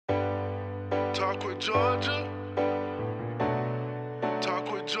Talk with Georgia.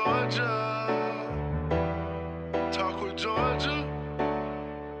 Talk with Georgia. Talk with Georgia.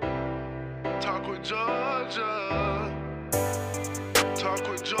 Talk with Georgia. Talk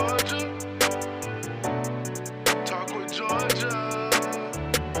with Georgia. Talk with Georgia.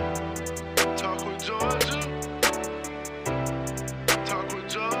 Talk with Georgia. Talk with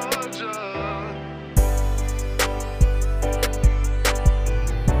Georgia.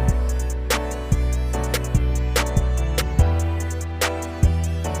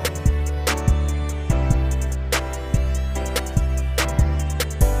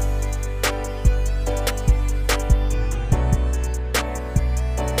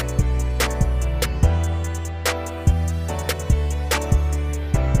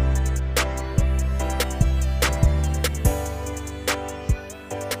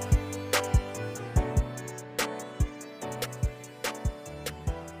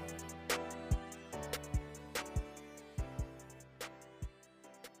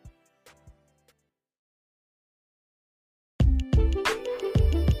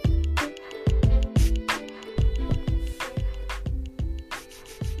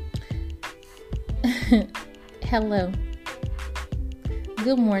 Hello.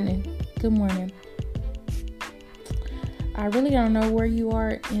 Good morning. Good morning. I really don't know where you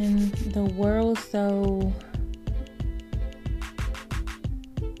are in the world, so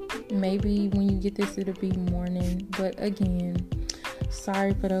maybe when you get this, it'll be morning. But again,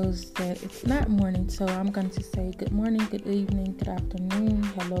 sorry for those that it's not morning, so I'm going to say good morning, good evening, good afternoon,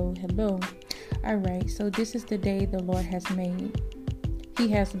 hello, hello. All right, so this is the day the Lord has made. He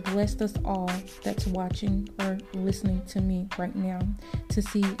has blessed us all that's watching or listening to me right now to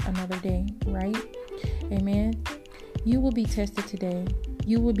see another day, right? Amen. You will be tested today.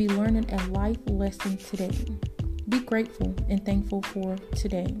 You will be learning a life lesson today. Be grateful and thankful for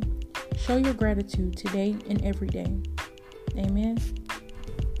today. Show your gratitude today and every day. Amen.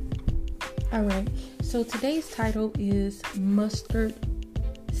 All right. So today's title is Mustard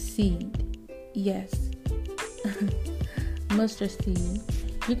Seed. Yes. Mustard seed.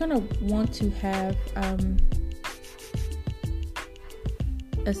 You're gonna want to have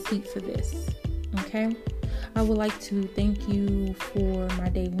a seed for this. Okay. I would like to thank you for my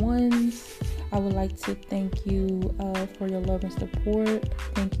day ones. I would like to thank you for your love and support.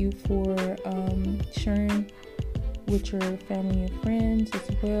 Thank you for sharing with your family and friends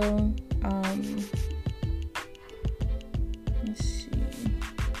as well. Let's see.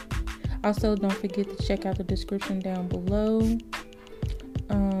 Also, don't forget to check out the description down below.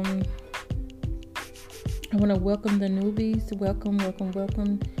 I want to welcome the newbies. Welcome.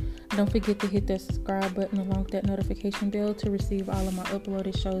 Don't forget to hit that subscribe button along with that notification bell to receive all of my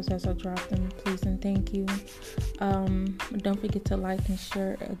uploaded shows as I drop them. Please and thank you. Don't forget to like and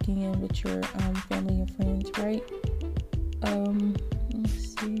share again with your family and friends, right?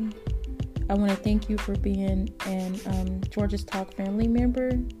 Let's see. I want to thank you for being an Georgia's Talk family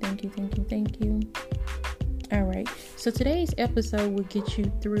member. Thank you. All right. So today's episode will get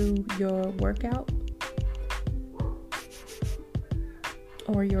you through your workout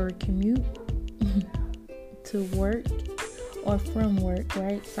or your commute to work or from work,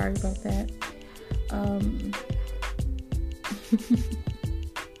 right? Sorry about that.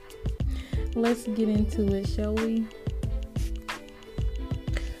 Let's get into it, shall we?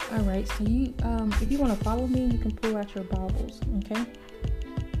 All right, so you, if you want to follow me, you can pull out your Bibles, okay?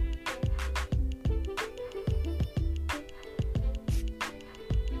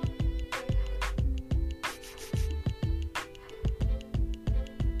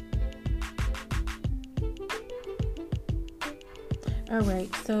 All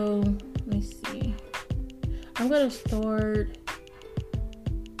right, so let me see. I'm going to start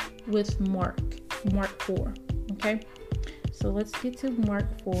with Mark 4, okay? So let's get to Mark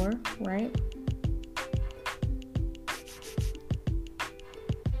 4, right?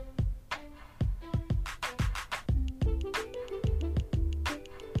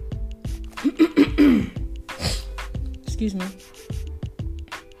 Excuse me.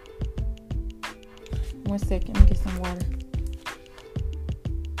 1 second, let me get some water.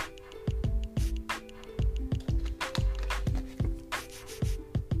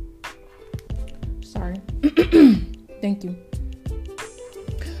 Sorry. Thank you.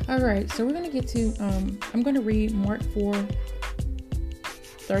 All right, so we're going to get to, I'm going to read Mark 4,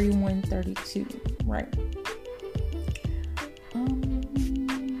 31, 32, right?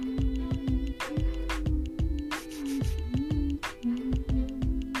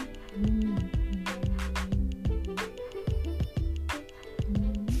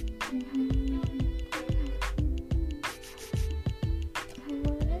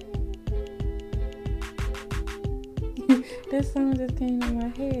 that song just came in my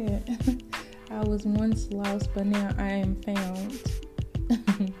head. I was once lost, but now I am found.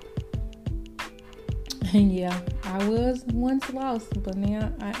 And yeah, I was once lost, but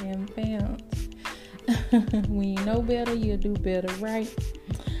now I am found. When you know better, you'll do better, right?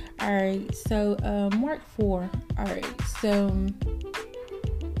 Alright, so Mark 4. Alright, so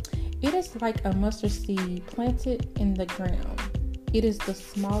it is like a mustard seed planted in the ground. It is the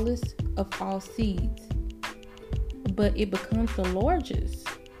smallest of all seeds, but it becomes the largest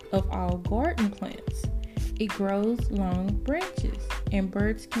of all garden plants. It grows long branches, and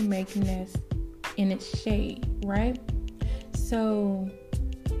birds can make nests in its shade, right? So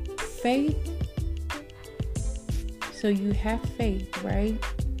faith, so you have faith, right?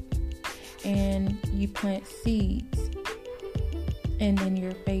 And you plant seeds, and then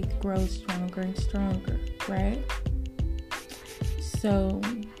your faith grows stronger and stronger, right? So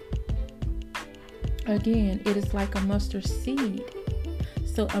again, it is like a mustard seed.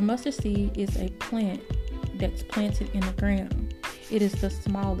 So a mustard seed is a plant that's planted in the ground. It is the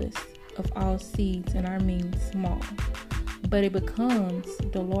smallest of all seeds, and I mean small, but it becomes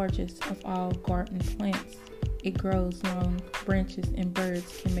the largest of all garden plants. It grows long branches, and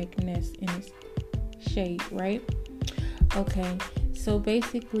birds can make nests in its shade, right? Okay, so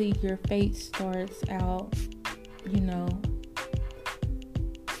basically your faith starts out,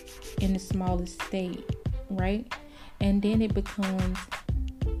 in the smallest state, right? And then it becomes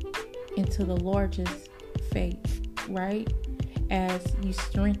into the largest faith, right? As you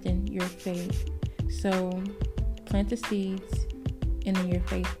strengthen your faith. So plant the seeds, and then your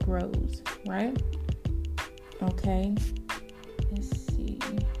faith grows, right? Okay, let's see.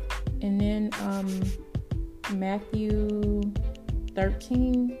 And then Matthew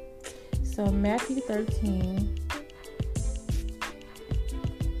 13. So Matthew 13.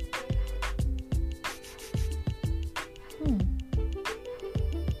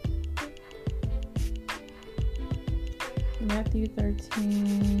 Matthew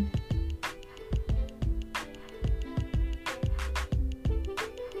 13.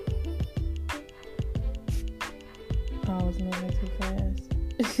 Oh, I was moving too fast.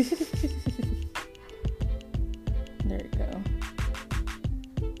 There you go.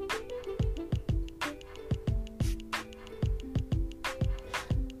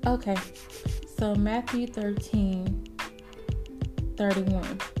 Okay, so Matthew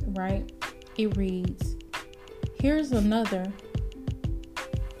 13:31, right? It reads, here's another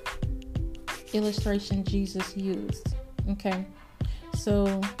illustration Jesus used. Okay,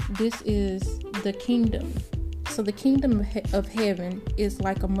 so this is the kingdom. So the kingdom of heaven is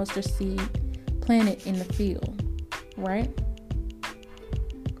like a mustard seed planted in the field, right?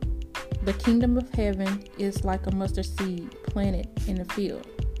 The kingdom of heaven is like a mustard seed planted in the field.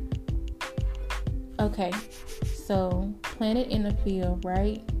 Okay, so planted in the field,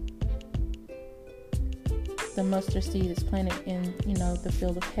 right? The mustard seed is planted in, the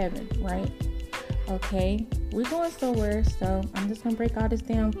field of heaven, right? Okay, we're going somewhere, so I'm just going to break all this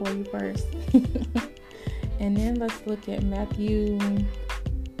down for you first. And then let's look at Matthew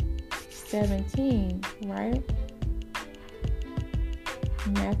 17, right?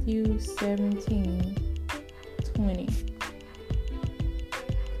 Matthew 17:20.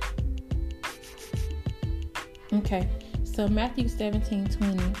 Okay, so Matthew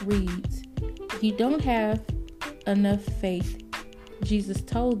 17:20 reads, you don't have enough faith. Jesus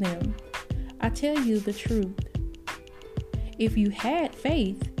told them, I tell you the truth. If you had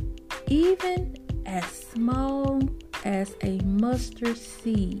faith, even as small as a mustard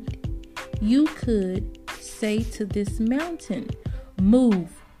seed, you could say to this mountain,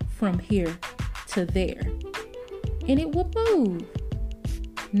 move from here to there, and it would move.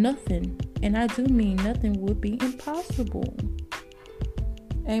 Nothing, and I do mean nothing, would be impossible.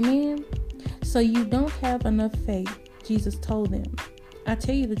 Amen. So you don't have enough faith, Jesus told them. I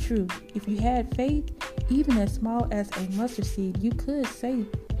tell you the truth. If you had faith, even as small as a mustard seed, you could say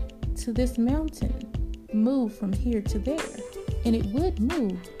to this mountain, move from here to there, and it would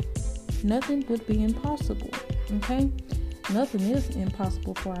move. Nothing would be impossible. Okay? Nothing is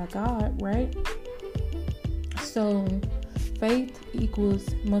impossible for our God, right? So faith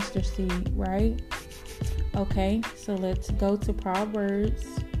equals mustard seed, right? Okay, so let's go to Proverbs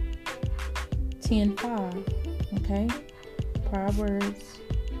 10:5. Okay, Proverbs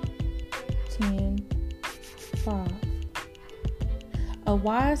 10:5. A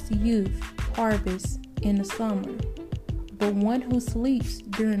wise youth harvests in the summer, but one who sleeps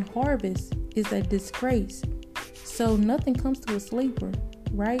during harvest is a disgrace. So nothing comes to a sleeper,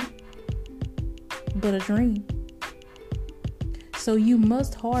 right? But a dream. So you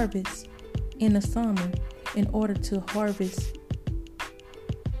must harvest in the summer, in order to harvest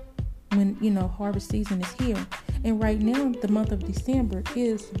when, harvest season is here. And right now, the month of December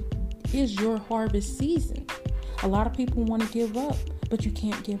is your harvest season. A lot of people want to give up, but you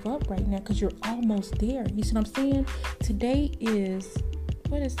can't give up right now because you're almost there. You see what I'm saying? Today is,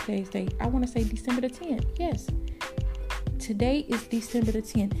 what is today's date? I want to say December the 10th. Yes. Today is December the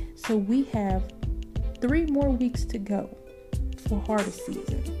 10th. So we have 3 more weeks to go for harvest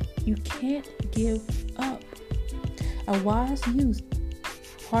season. You can't give up. A wise youth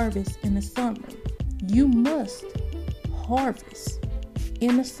harvest in the summer. You must harvest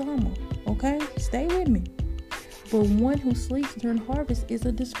in the summer. Okay? Stay with me. But one who sleeps during harvest is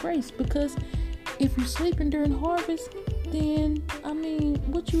a disgrace, because if you're sleeping during harvest, then,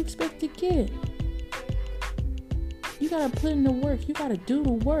 what you expect to get? You got to put in the work. You got to do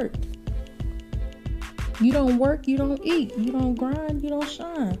the work. You don't work, you don't eat. You don't grind, you don't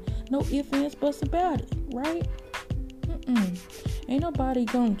shine. No ifs, ands, buts about it, right? Ain't nobody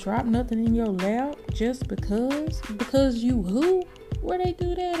gonna drop nothing in your lap just because you who? Where they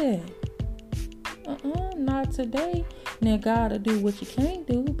do that at? Not today. Now God will do what you can't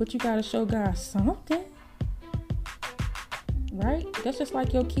do, but you gotta show God something, right? That's just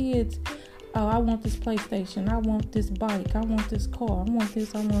like your kids. Oh, I want this PlayStation. I want this bike. I want this car. I want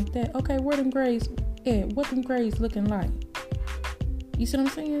this. I want that. Okay, where them grades at? What them grades looking like? You see what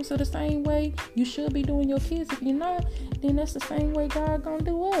I'm saying? So the same way you should be doing your kids. If you're not, then that's the same way God gonna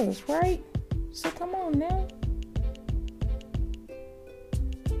do us, right? So come on now.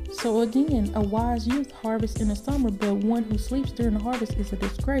 So again, a wise youth harvests in the summer, but one who sleeps during the harvest is a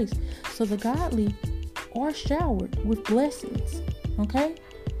disgrace. So the godly are showered with blessings. Okay?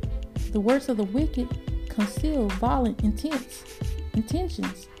 The works of the wicked conceal violent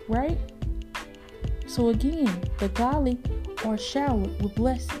intentions, right? So again, the godly are showered with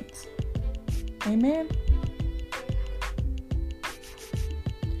blessings. Amen.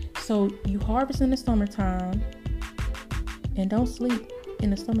 So you harvest in the summertime, and don't sleep in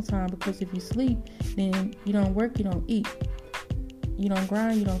the summertime, because if you sleep, then you don't work, you don't eat, you don't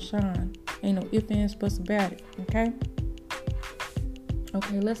grind, you don't shine. Ain't no ifs, ands, buts about it. Okay.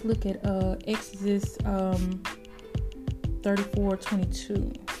 Okay, let's look at Exodus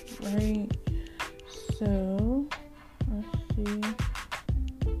 34:22, right? So let's see,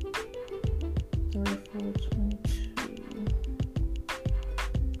 34:22.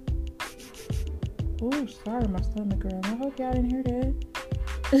 Oh, sorry, my stomach growling. I hope y'all didn't hear that.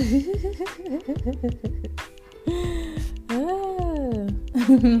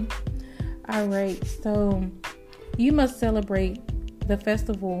 All right, so you must celebrate the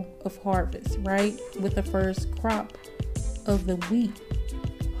festival of harvest, right? With the first crop of the wheat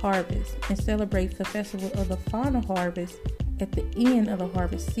harvest, and celebrate the festival of the final harvest at the end of the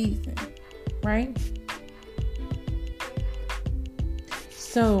harvest season, right?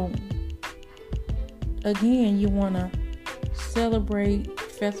 So again, you want to celebrate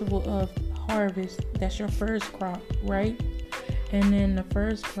festival of harvest. That's your first crop, right? And then the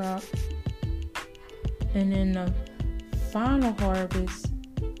first crop, and then the final harvest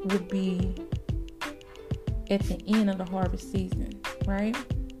would be at the end of the harvest season, right?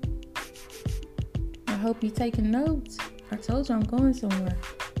 I hope you're taking notes. I told you I'm going somewhere.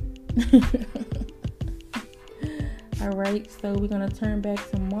 All right, so we're going to turn back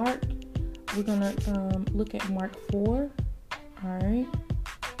to Mark. We're going to look at Mark 4. All right.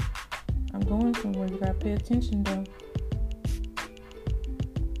 I'm going somewhere. You got to pay attention, though.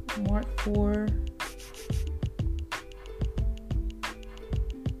 Mark 4.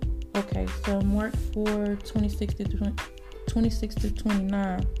 Okay, so Mark 4, 26 to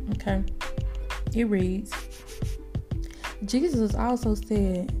 29. Okay. It reads, Jesus also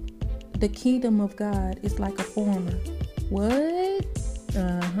said, the kingdom of God is like a farmer. What?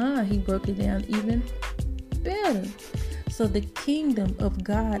 He broke it down even better. So the kingdom of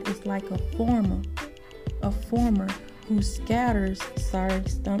God is like a farmer who scatters. Sorry,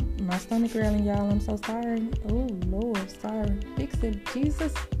 my stomach growling, y'all. I'm so sorry. Oh Lord, sorry. Fix it,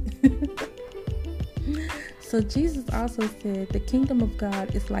 Jesus. So Jesus also said the kingdom of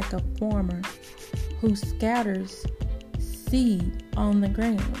God is like a farmer who scatters seed on the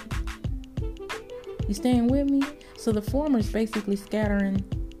ground. You staying with me? So the farmer is basically scattering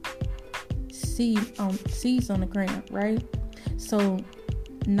seeds on the ground, right? So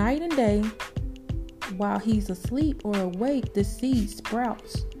night and day, while he's asleep or awake, the seed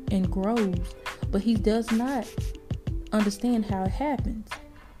sprouts and grows, but he does not understand how it happens.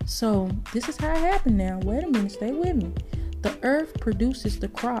 So this is how it happened now. Wait a minute, stay with me. The earth produces the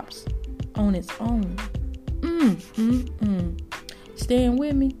crops on its own. Staying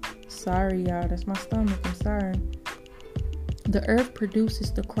with me? Sorry, y'all. That's my stomach. I'm sorry. The earth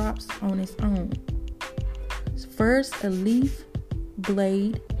produces the crops on its own. First, a leaf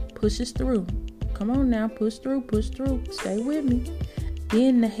blade pushes through. Come on now, push through. Stay with me.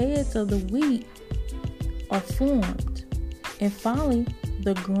 Then the heads of the wheat are formed. And finally,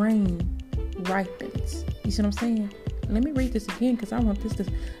 the grain ripens. You see what I'm saying? Let me read this again because I want this to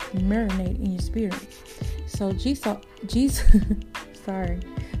marinate in your spirit. So Jesus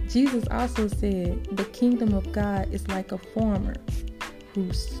also said the kingdom of God is like a farmer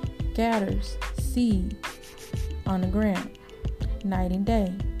who scatters seed on the ground night and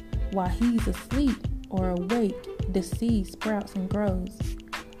day. While he's asleep or awake, the seed sprouts and grows.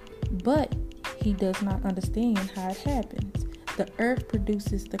 But he does not understand how it happens. The earth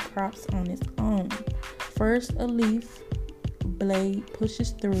produces the crops on its own. First, a leaf blade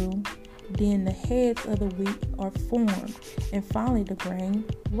pushes through. Then the heads of the wheat are formed. And finally, the grain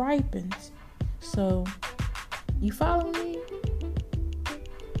ripens. So, you follow me?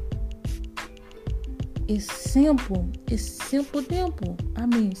 It's simple. It's simple dimple. I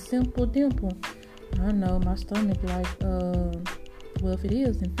mean, simple dimple. I know my stomach like, well, if it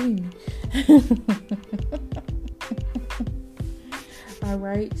is, then feed me. All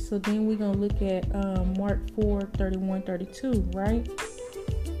right. So then we're going to look at Mark 4:31-32, right?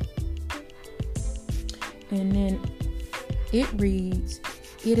 And then it reads,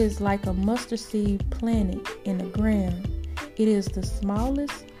 it is like a mustard seed planted in the ground. It is the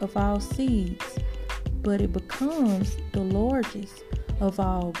smallest of all seeds, but it becomes the largest of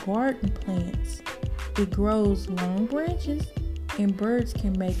all garden plants. It grows long branches, and birds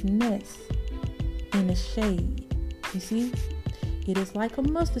can make nests in the shade. You see? It is like a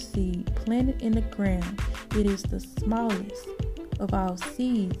mustard seed planted in the ground. It is the smallest of all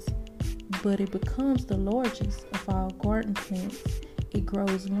seeds, but it becomes the largest of all garden plants. It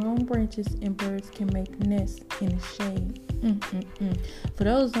grows long branches, and birds can make nests in the shade. For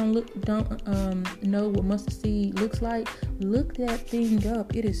those who don't know what mustard seed looks like, look that thing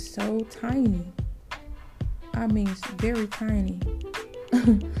up. It is so tiny. I mean, it's very tiny.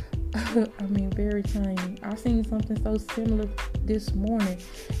 I mean, very tiny. I seen something so similar this morning,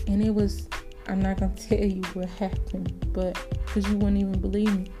 and it was, I'm not going to tell you what happened, but because you wouldn't even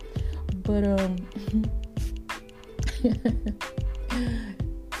believe me. But,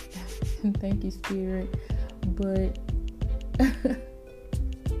 thank you, Spirit. But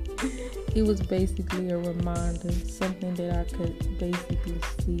it was basically a reminder, something that I could basically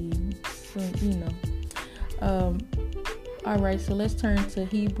see. So, all right, so let's turn to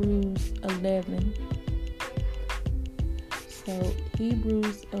Hebrews 11. So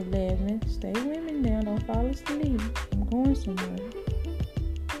Hebrews 11, stay with me now, don't fall asleep. I'm going somewhere.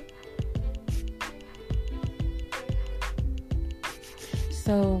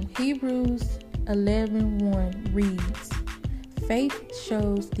 So Hebrews 11:1 reads, faith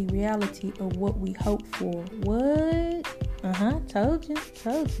shows the reality of what we hope for. What? Told you.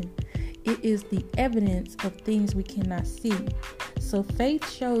 It is the evidence of things we cannot see. So faith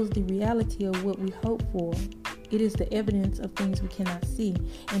shows the reality of what we hope for. It is the evidence of things we cannot see.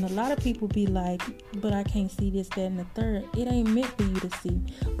 And a lot of people be like, but I can't see this, that, and the third. It ain't meant for you to see.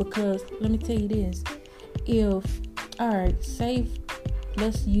 Because let me tell you this.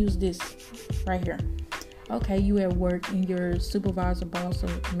 Let's use this right here. Okay, you at work and your supervisor, boss, or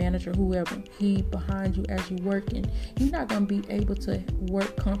manager, whoever, he behind you as you working. You're not going to be able to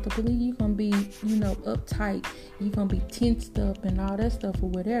work comfortably. You're going to be, uptight. You're going to be tensed up and all that stuff or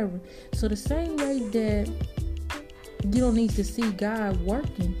whatever. So the same way that you don't need to see God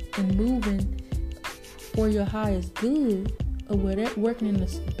working and moving for your highest good or whatever, working in the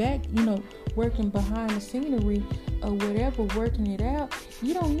back, working behind the scenery or whatever, working it out,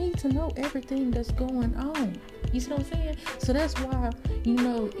 you don't need to know everything that's going on. You see what I'm saying? So that's why,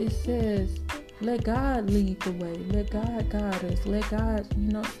 it says, let God lead the way. Let God guide us. Let God,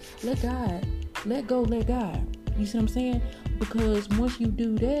 let go, let God. You see what I'm saying? Because once you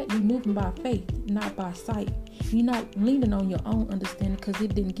do that, you're moving by faith, not by sight. You're not leaning on your own understanding because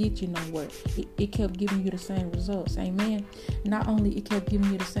it didn't get you nowhere. It kept giving you the same results. Amen. Not only it kept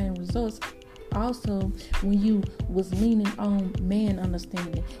giving you the same results, also when you was leaning on man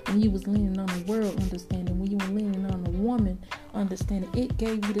understanding, when you was leaning on the world understanding, when you were leaning on the woman understanding, it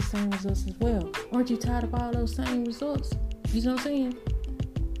gave you the same results as well. Aren't you tired of all those same results? You know what I'm saying?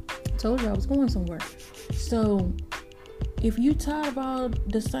 Told you I was going somewhere. So if you tired of all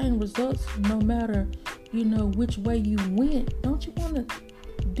the same results, no matter which way you went, don't you want to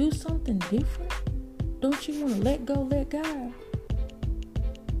do something different? Don't you want to let go, let God,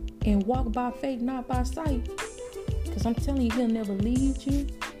 and walk by faith, not by sight? Because I'm telling you, he'll never lead you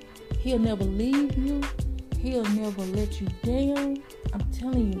He'll never leave you. He'll never let you down. I'm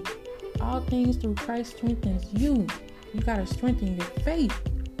telling you, all things through Christ strengthens you. You got to strengthen your faith.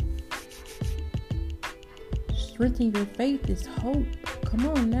 Strengthen your faith is hope. Come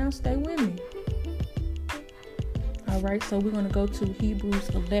on now, stay with me. All right, so we're going to go to Hebrews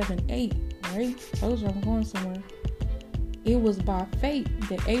 11:8, right? Told you I'm going somewhere. It was by faith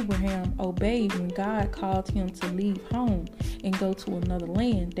that Abraham obeyed when God called him to leave home and go to another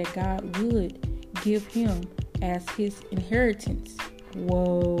land that God would give him as his inheritance.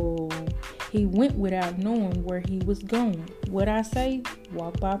 Whoa. He went without knowing where he was going. What I say?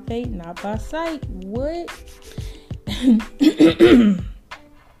 Walk by faith, not by sight. What?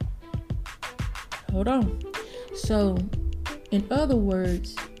 Hold on. So, in other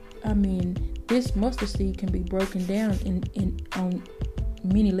words, this mustard seed can be broken down on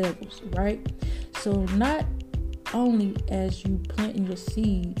many levels, right? So not only as you planting your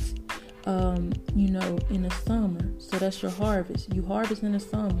seeds, in the summer. So that's your harvest. You harvest in the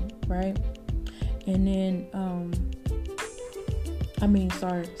summer, right? And then,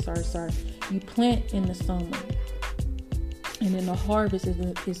 You plant in the summer, and then the harvest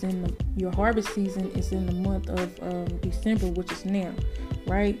your harvest season is in the month of December, which is now,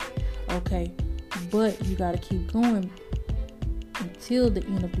 right? Okay, but you got to keep going until the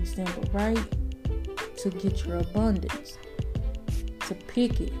end of December, right? To get your abundance, to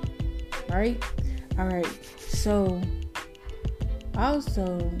pick it, right? All right, so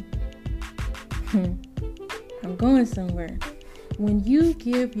also, I'm going somewhere. When you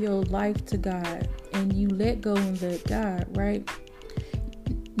give your life to God and you let go and let God, right?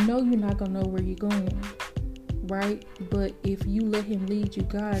 No, you're not going to know where you're going, right? But if you let him lead you,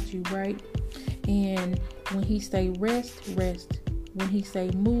 guide you, right? And when he say rest, rest. When he say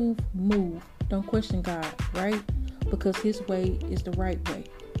move, move. Don't question God, right? Because his way is the right way.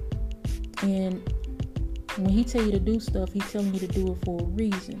 And when he tell you to do stuff, he's telling you to do it for a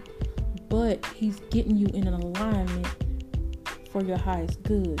reason. But he's getting you in an alignment for your highest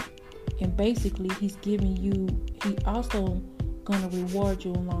good. And basically, he also gonna reward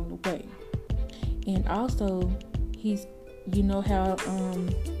you along the way. And also, how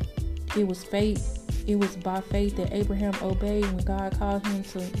it was by faith that Abraham obeyed when God called him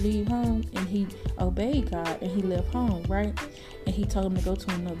to leave home, and he obeyed God and he left home, right? And he told him to go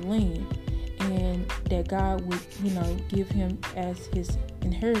to another land, and that God would, give him as his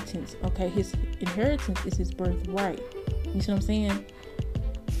inheritance. Okay, his inheritance is his birthright. You see what I'm saying?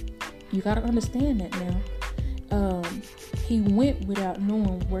 You got to understand that now. He went without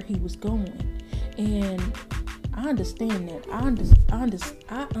knowing where he was going. And I understand that. I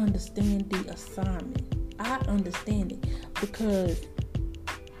understand the assignment. I understand it because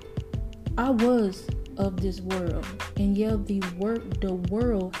I was of this world. And yeah, the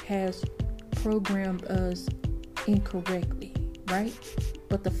world has programmed us incorrectly, right?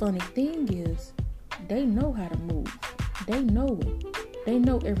 But the funny thing is, they know how to move. They know it. They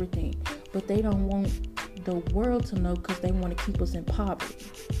know everything. But they don't want the world to know because they want to keep us in poverty,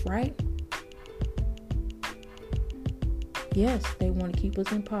 right? Yes, they want to keep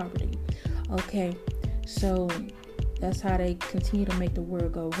us in poverty. Okay, so that's how they continue to make the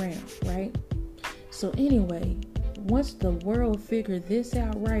world go round, right? So anyway, once the world figured this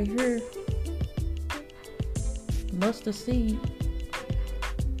out right here, mustard seed.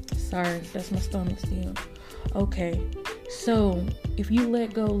 Sorry, that's my stomach still. Okay, so if you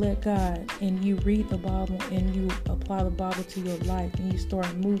let go, let God, and you read the Bible and you apply the Bible to your life and you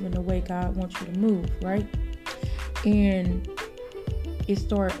start moving the way God wants you to move, right? And it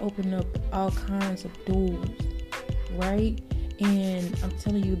started opening up all kinds of doors, right? And I'm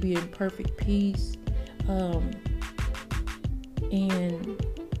telling you, you'll be in perfect peace. And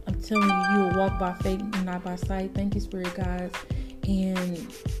I'm telling you, you will walk by faith and not by sight. Thank you, Spirit guys.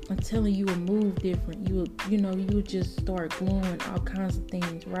 And I'm telling you, you will move different. You will just start glowing all kinds of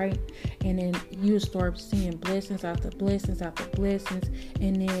things, right? And then you'll start seeing blessings after blessings after blessings.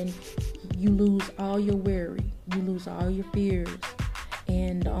 And then you lose all your worry. You lose all your fears.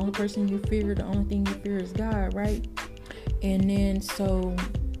 And the only person you fear, the only thing you fear is God, right? And then so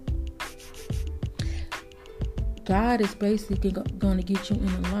God is basically going to get you in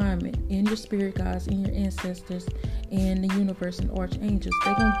alignment in your spirit guides, in your ancestors, and the universe and archangels.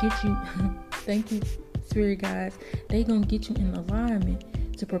 They're going to get you, thank you, spirit guides. They're going to get you in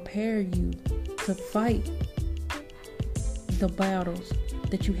alignment to prepare you to fight the battles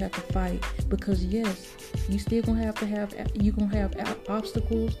that you have to fight. Because yes, you still going to have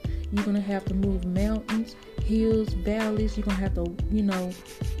obstacles. You're going to have to move mountains, hills, valleys. You're going to have to, you're going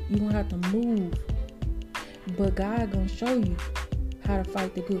to have to move. But God gonna show you how to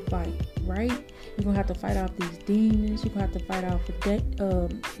fight the good fight, right? You're going to have to fight off these demons. You're going to have to fight off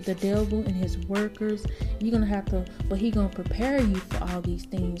the devil and his workers. You're going to have to, but he's going to prepare you for all these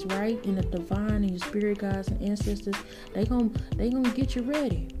things, right? And the divine and your spirit guides and ancestors, they going to get you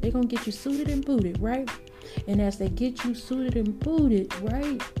ready. They're going to get you suited and booted, right? And as they get you suited and booted,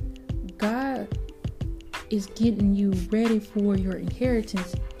 right, God is getting you ready for your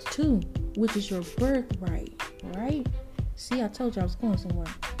inheritance too, which is your birthright, right? See, I told you I was going somewhere.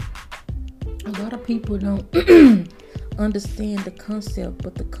 A lot of people don't understand the concept,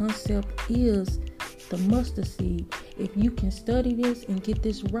 but the concept is the mustard seed. If you can study this and get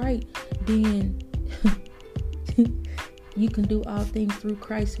this right, then you can do all things through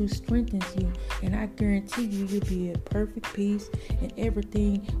Christ who strengthens you. And I guarantee you'll be at perfect peace, and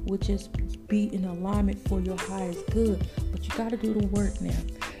everything will just be in alignment for your highest good. But you got to do the work now.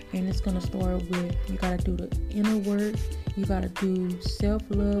 And it's going to start with, you got to do the inner work. You got to do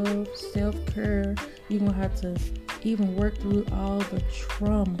self-love, self-care. You're going to have to even work through all the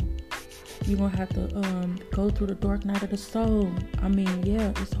trauma. You're going to have to go through the dark night of the soul. I mean,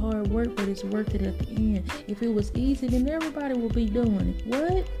 yeah, it's hard work, but it's worth it at the end. If it was easy, then everybody would be doing it.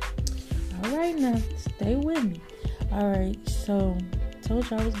 What? All right, now, stay with me. All right, so told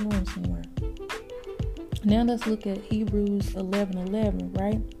you I was going somewhere. Now let's look at Hebrews 11:11,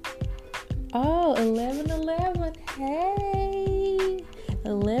 right? Oh, 11:11. Hey,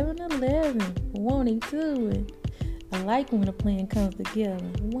 11:11. Won't he do it? I like when the plan comes together.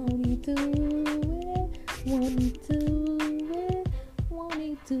 Won't he do it? Won't he do it? Won't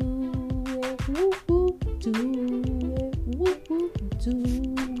he do it? Woo woo, do it. Woo woo, do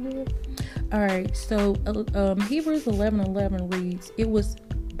it. All right, so Hebrews 11:11 reads, "It was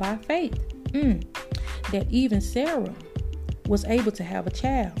by faith that even Sarah was able to have a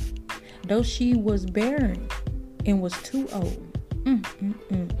child, though she was barren and was too old.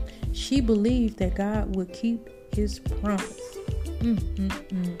 She believed that God would keep his promise."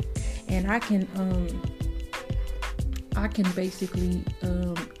 And I can basically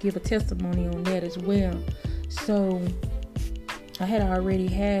give a testimony on that as well. So I had already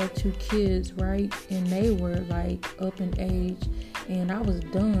had 2 kids, right? And they were like up in age, and I was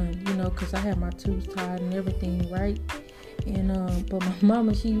done, because I had my tubes tied and everything, right? And but my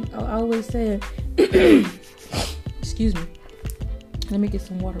mama, she always said, excuse me, let me get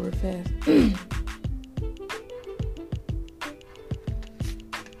some water real fast.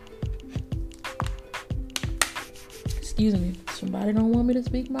 Excuse me, somebody don't want me to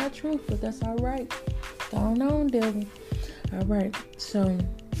speak my truth, but that's all right. Go on, devil. All right, so,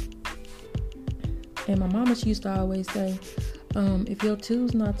 and my mama, she used to always say, if your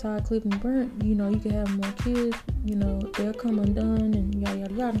tubes not tied, clipped, and burnt, you can have more kids, they'll come undone, and yada,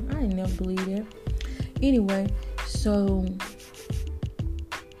 yada, yada. I didn't never believe that. Anyway, so,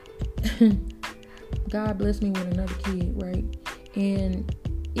 God blessed me with another kid, right? And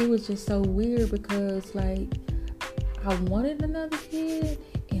it was just so weird because, like, I wanted another kid,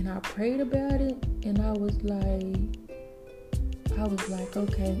 and I prayed about it, and I was like,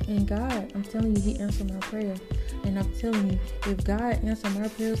 okay. And God, I'm telling you, he answered my prayer. And I'm telling you, if God answered my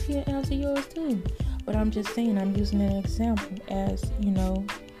prayers, he'll answer yours too. But I'm just saying, I'm using an example as,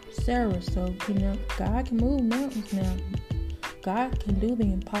 Sarah. So, God can move mountains now. God can do the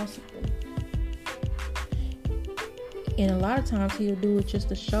impossible. And a lot of times he'll do it just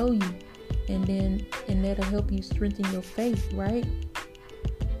to show you. And that'll help you strengthen your faith, right?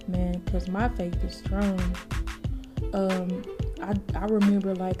 Man, because my faith is strong. I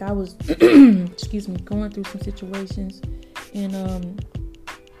remember, like, I was excuse me, going through some situations, and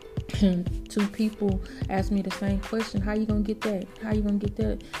 2 people asked me the same question: how you gonna get that? How you gonna get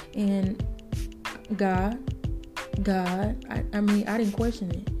that? And God, I mean, I didn't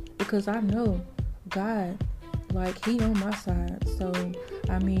question it, because I know God, like, he on my side. So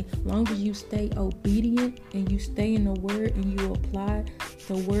I mean, long as you stay obedient and you stay in the word and you apply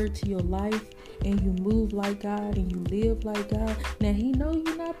the word to your life, and you move like God and you live like God. Now, he know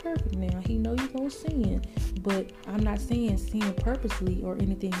you're not perfect now. He know you're going to sin. But I'm not saying sin purposely or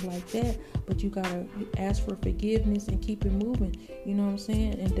anything like that. But you got to ask for forgiveness and keep it moving. You know what I'm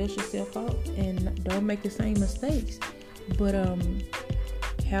saying? And dust yourself out. And don't make the same mistakes. But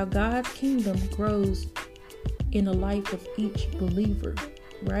how God's kingdom grows in the life of each believer,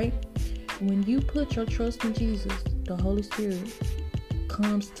 right? When you put your trust in Jesus, the Holy Spirit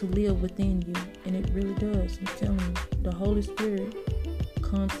comes to live within you, and it really does. I'm telling you, the Holy Spirit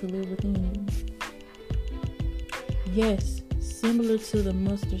comes to live within you. Yes, similar to the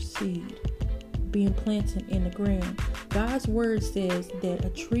mustard seed being planted in the ground, God's word says that a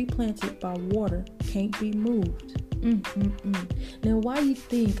tree planted by water can't be moved. Now, why you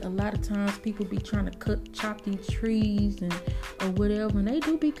think a lot of times people be trying to chop these trees or whatever, and they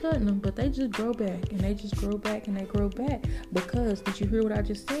do be cutting them, but they just grow back, and they just grow back, and they grow back. Because, did you hear what I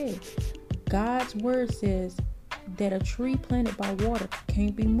just said? God's word says that a tree planted by water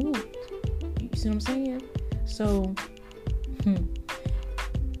can't be moved. You see what I'm saying? So,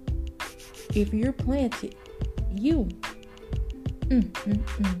 if you're planted,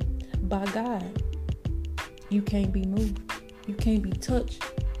 by God, you can't be moved. You can't be touched.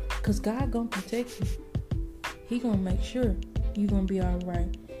 Because God gonna protect you. He gonna make sure you gonna be all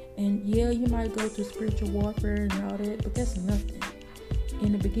right. And yeah, you might go through spiritual warfare and all that, but that's nothing.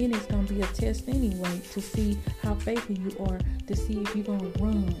 In the beginning, it's gonna be a test anyway to see how faithful you are, to see if you're gonna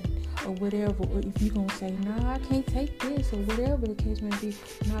run or whatever, or if you're gonna say, nah, I can't take this, or whatever the case may be.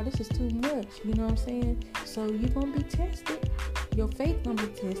 Nah, this is too much. You know what I'm saying? So you're gonna be tested. Your faith gonna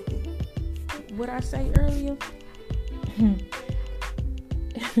be tested. What I say earlier,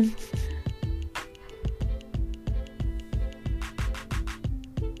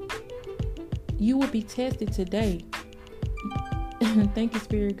 you will be tested today. Thank you,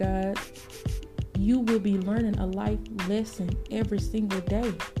 Spirit God. You will be learning a life lesson every single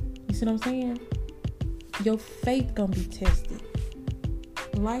day. You see what I'm saying? Your faith gonna be tested.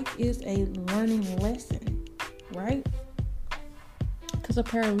 Life is a learning lesson, right? Because a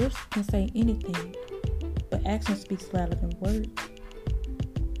pair of lips can say anything, but action speaks louder than words.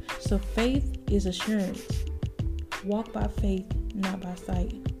 So faith is assurance. Walk by faith, not by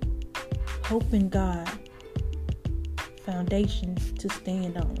sight. Hope in God. Foundation to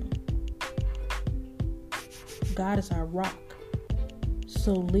stand on. God is our rock.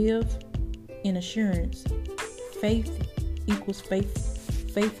 So live in assurance. Faith equals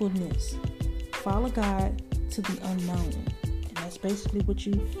faithfulness. Follow God to the unknown. And that's basically what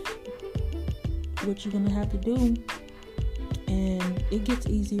you're gonna have to do. And it gets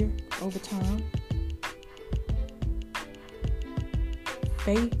easier over time.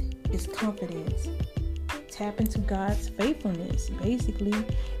 Faith is confidence. Tap into God's faithfulness, basically.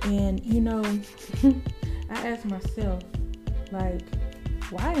 And I asked myself, like,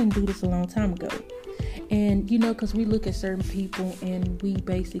 why I didn't do this a long time ago? And because we look at certain people and we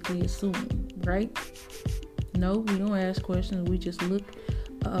basically assume, right? No, we don't ask questions. We just look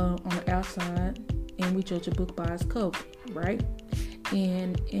on the outside and we judge a book by its cover, right?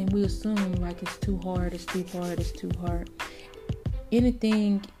 And we assume like it's too hard, it's too hard, it's too hard.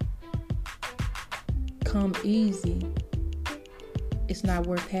 Anything come easy, it's not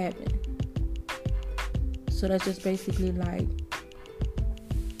worth having. So that's just basically like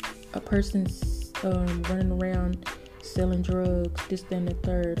a person's running around selling drugs, this, that, and the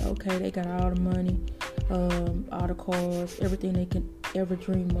third. Okay, they got all the money, all the cars, everything they can ever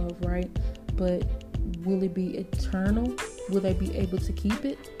dream of, right? But will it be eternal? Will they be able to keep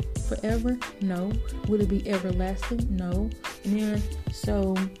it forever? No. Will it be everlasting? No. And then,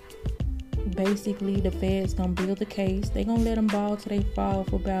 so basically the Fed's gonna build the case. They gonna let them ball till they fall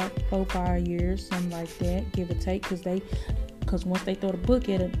for about 4-5 years, something like that, give or take, because once they throw the book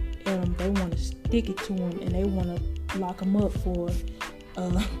at them, they want to stick it to them and they want to lock them up for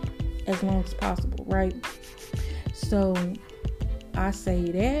as long as possible, right? So I say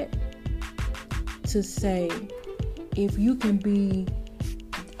that to say, if you can be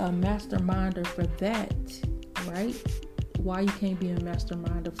a masterminder for that, right? Why you can't be a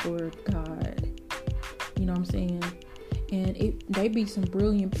masterminder for God? You know what I'm saying? And they be some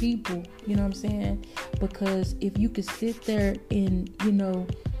brilliant people, you know what I'm saying? Because if you could sit there and,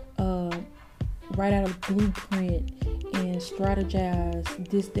 write out a blueprint and strategize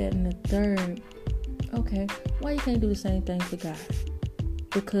this, that, and the third, okay, why you can't do the same thing for God?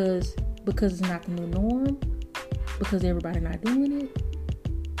 Because it's not the new norm? Because everybody not doing it?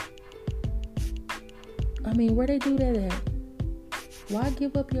 I mean, where they do that at? Why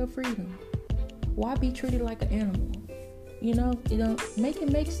give up your freedom? Why be treated like an animal? It don't make it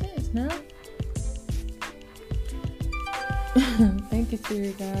make sense now. Thank you,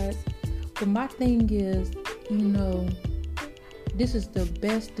 Spirit guys. But my thing is, this is the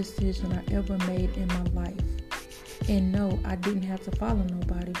best decision I ever made in my life. And no, I didn't have to follow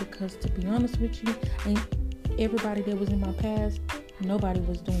nobody, because to be honest with you, ain't everybody that was in my past, nobody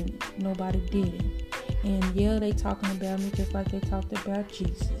was doing it. Nobody did it. And yeah, they talking about me just like they talked about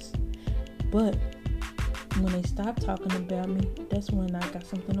Jesus. But when they stop talking about me, that's when I got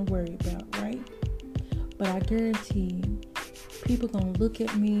something to worry about, right? But I guarantee you, people gonna look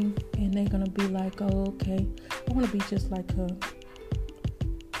at me and they gonna be like, oh, okay, I want to be just like her.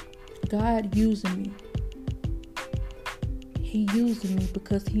 God using me. He using me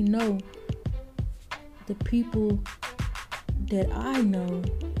because he know the people that I know,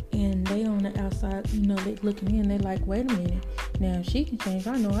 and they on the outside, they looking in, they like, wait a minute, now if she can change,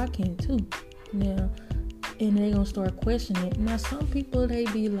 I know I can too. Now, and they gonna start questioning it. Now, some people, they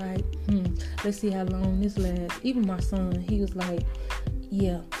be like, let's see how long this lasts. Even my son, he was like,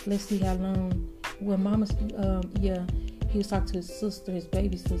 yeah, let's see how long. When mama, he was talking to his sister, his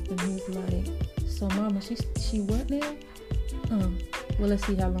baby sister, and he was like, so mama, she what now? Well, let's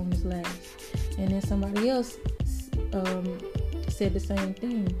see how long this lasts. And then somebody else said the same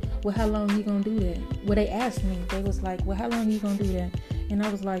thing. Well, how long you gonna do that? Well, they asked me. They was like, well, how long you gonna do that? And I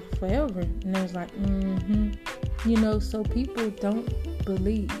was like, forever. And they was like, so people don't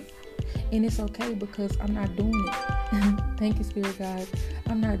believe. And it's okay, because I'm not doing it. Thank you, Spirit God.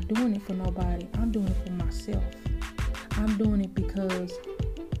 I'm not doing it for nobody. I'm doing it for myself. I'm doing it because,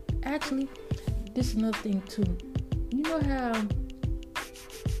 actually, this is another thing too. You know how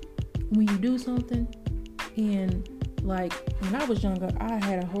when you do something, and like when I was younger, I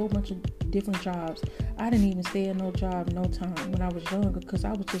had a whole bunch of different jobs. I didn't even stay at no job no time when I was younger, because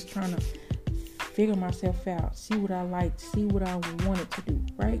I was just trying to figure myself out, see what I liked, see what I wanted to do,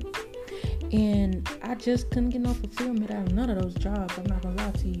 right? And I just couldn't get no fulfillment out of none of those jobs. I'm not gonna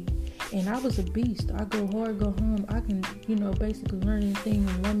lie to you. And I was a beast. I go hard, go home. I can, basically learn anything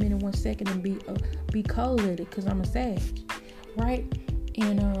in 1 minute, 1 second, and be cold at it, because I'm a savage, right?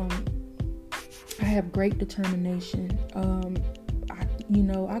 And I have great determination. I'm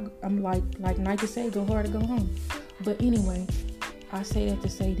like Nike say, go hard or go home. But anyway, I say that to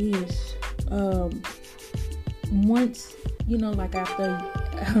say this. Once, like after,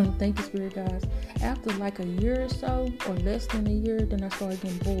 thank you, Spirit guys, after like a year or so, or less than a year, then I started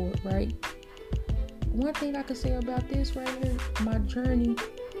getting bored, right? One thing I could say about this right here, my journey,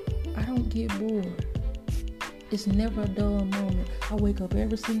 I don't get bored. It's never a dull moment. I wake up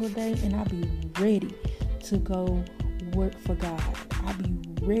every single day and I be ready to go work for God. I be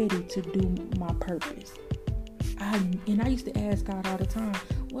ready to do my purpose. I used to ask God all the time,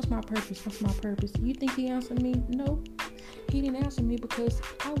 what's my purpose? What's my purpose? You think he answered me? No. He didn't answer me because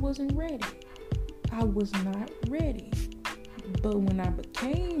I wasn't ready. I was not ready. But when I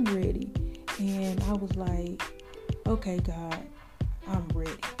became ready, and I was like, okay, God, I'm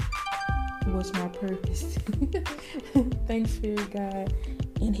ready. What's my purpose? Thanks, Spirit God.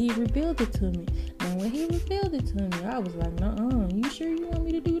 And he revealed it to me. Now, when he revealed it to me, I was like, nuh-uh, you sure you want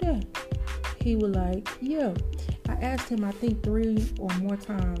me to do that? He was like, yeah. I asked him, I think 3 or more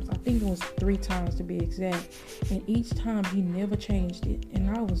times. I think it was 3 times to be exact. And each time he never changed it. And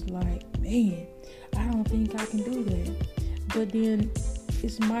I was like, man, I don't think I can do that. But then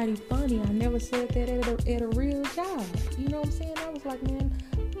it's mighty funny. I never said that at a real job. You know what I'm saying? I was like, man,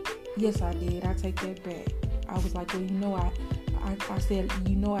 yes, I did. I take that back. I was like, well, I said,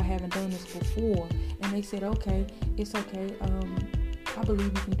 I haven't done this before. And they said, okay, it's okay. I believe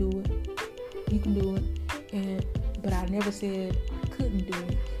you can do it. You can do it. But I never said I couldn't do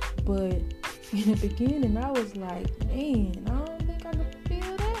it. But in the beginning, I was like, man, I don't think I can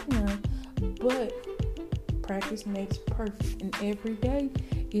feel that now. But practice makes perfect. And every day,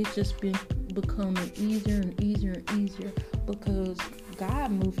 it's just been becoming easier and easier and easier, because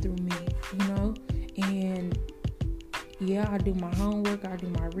God moved through me, And yeah, I do my homework, I do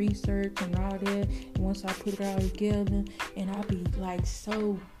my research and all that. And once I put it all together, and I be like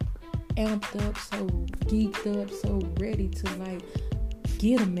so amped up, so geeked up, so ready to like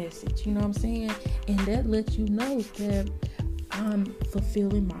get a message, you know what I'm saying? And that lets you know that I'm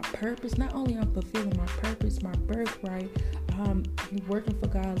fulfilling my purpose. Not only I'm fulfilling my purpose, my birthright, I'm working for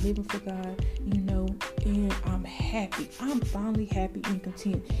God, living for God, and I'm happy. I'm finally happy and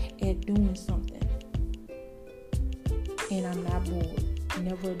content at doing something. And I'm not bored.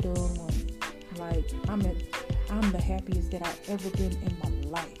 Never a dull moment. Like, I'm the happiest that I've ever been in my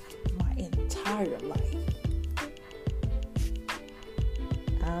life. My entire life.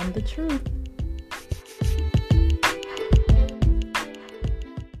 I'm the truth.